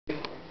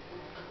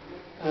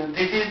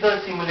This is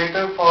the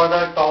simulator for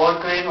the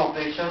tower crane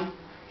operation,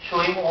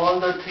 showing all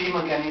the three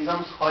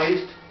mechanisms: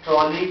 hoist,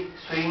 trolley,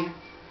 swing.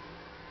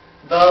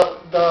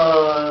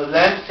 The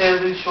lamps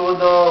here will show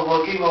the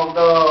working of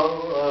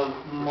the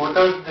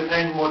motors,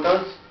 different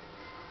motors.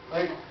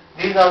 Right?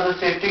 These are the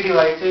safety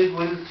devices.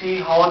 We'll see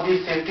how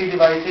these safety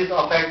devices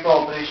affect the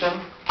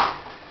operation.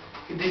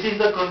 This is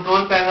the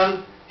control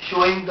panel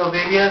showing the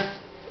various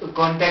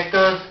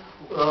contactors,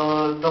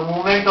 the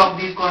movement of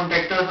these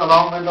contactors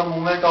along with the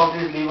movement of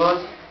these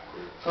levers.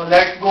 So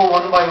let's go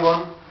one by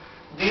one.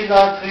 These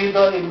are three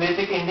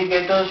basic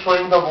indicators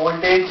showing the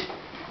voltage,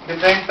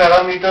 different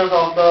parameters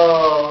of the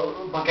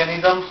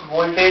mechanisms: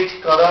 voltage,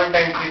 current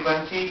and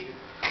frequency.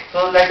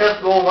 So let us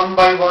go one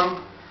by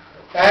one.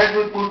 As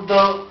we put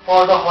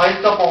for the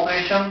hoist up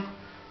operation,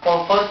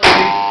 for first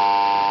switch,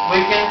 we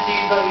can see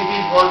that it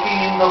is working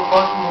in the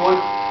first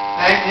mode,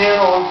 and here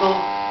also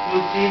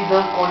you see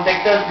the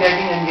contactors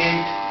getting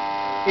engaged.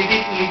 It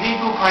is easy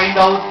to find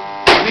out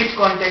which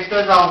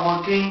contactors are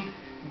working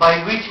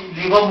by which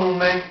lever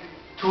movement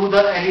through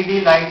the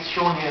LED lights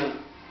shown here.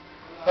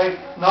 Right.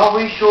 Now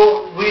we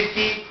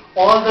see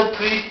all the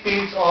three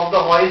speeds of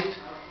the hoist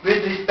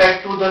with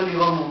respect to the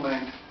lever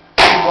movement.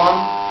 One,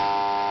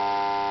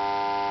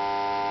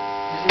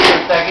 this is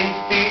the second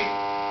speed,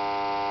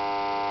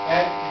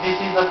 and this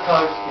is the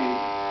third speed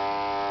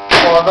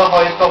for the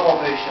hoist up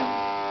operation.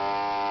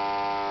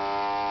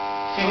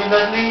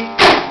 Similarly,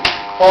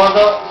 for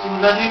the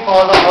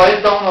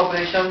hoist down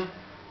operation,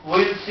 we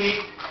will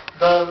see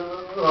the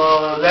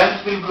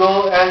lamps will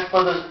glow as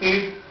per the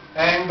speed,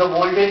 and the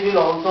voltage will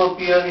also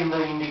appear in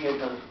the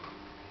indicator.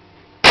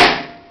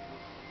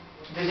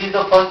 This is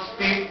the first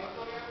speed,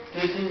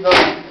 this is the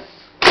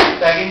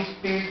second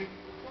speed,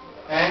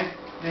 and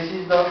this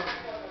is the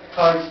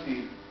third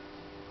speed.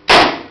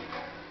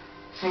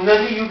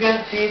 Similarly, you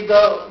can see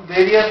the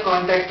various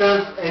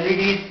contactors,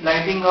 LEDs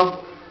lighting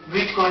up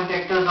which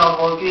contactors are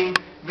working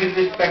with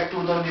respect to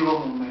the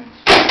lever movements.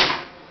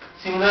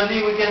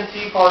 Similarly, we can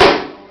see for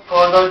the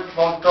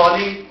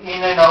trolley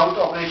in and out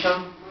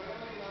operation.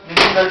 This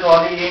is the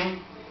trolley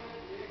in,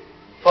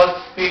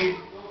 first speed.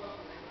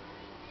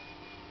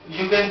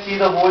 You can see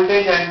the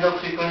voltage and the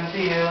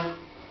frequency here.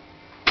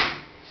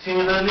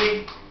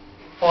 Similarly,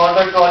 for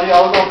the trolley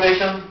out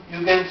operation,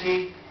 you can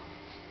see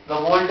the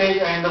voltage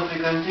and the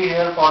frequency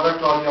here for the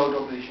trolley out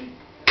operation.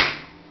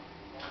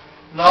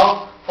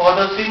 Now, for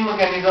the swing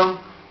mechanism,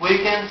 we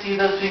can see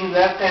the swing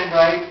left and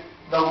right,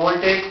 the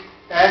voltage,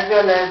 as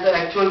well as the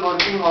actual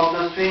working of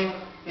the swing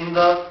in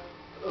the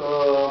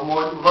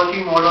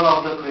working model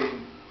of the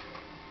crane.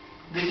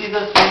 This is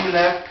the swing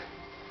left.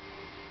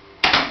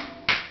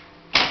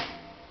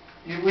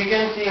 We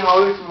can see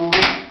how it's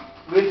moving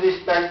with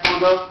respect to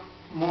the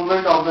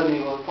movement of the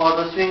lever for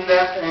the swing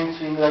left and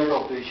swing right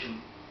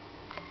operation.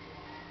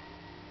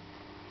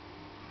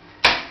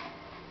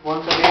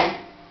 Once again.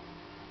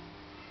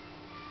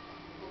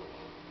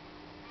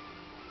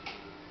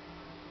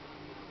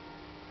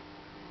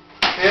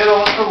 Here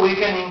also we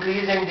can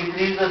increase and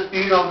decrease the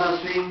speed of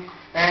the swing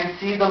and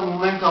see the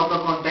movements of the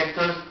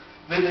contactors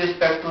with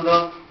respect to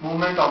the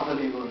movement of the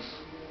levers.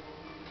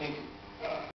 Thank you.